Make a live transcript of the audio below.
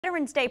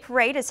Veterans Day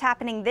Parade is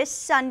happening this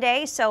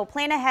Sunday, so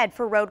plan ahead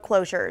for road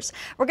closures.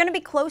 We're going to be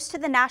close to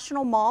the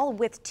National Mall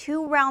with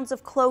 2 rounds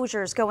of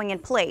closures going in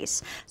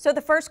place. So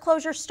the first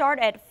closures start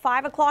at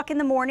 5 o'clock in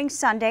the morning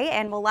Sunday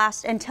and will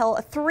last until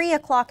 3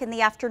 o'clock in the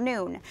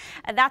afternoon.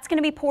 That's going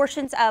to be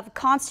portions of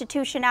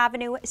Constitution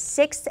Avenue,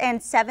 6th and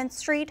 7th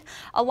Street,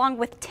 along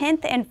with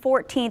 10th and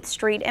 14th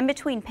Street in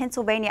between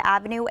Pennsylvania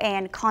Avenue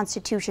and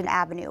Constitution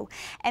Avenue.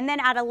 And then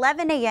at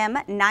 11 a.m.,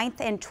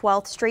 9th and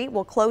 12th Street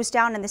will close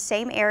down in the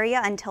same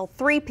area until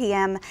 3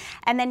 p.m.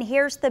 And then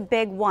here's the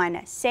big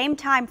one. Same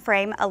time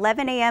frame,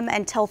 11 a.m.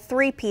 until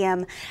 3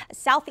 p.m.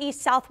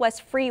 Southeast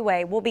Southwest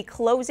Freeway will be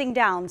closing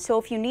down. So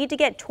if you need to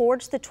get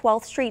towards the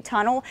 12th Street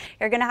Tunnel,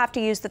 you're going to have to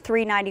use the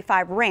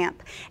 395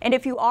 ramp. And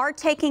if you are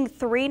taking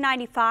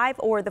 395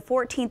 or the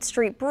 14th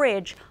Street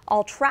Bridge,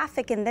 all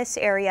traffic in this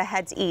area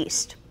heads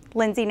east.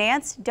 Lindsay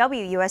Nance,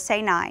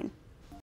 WUSA 9.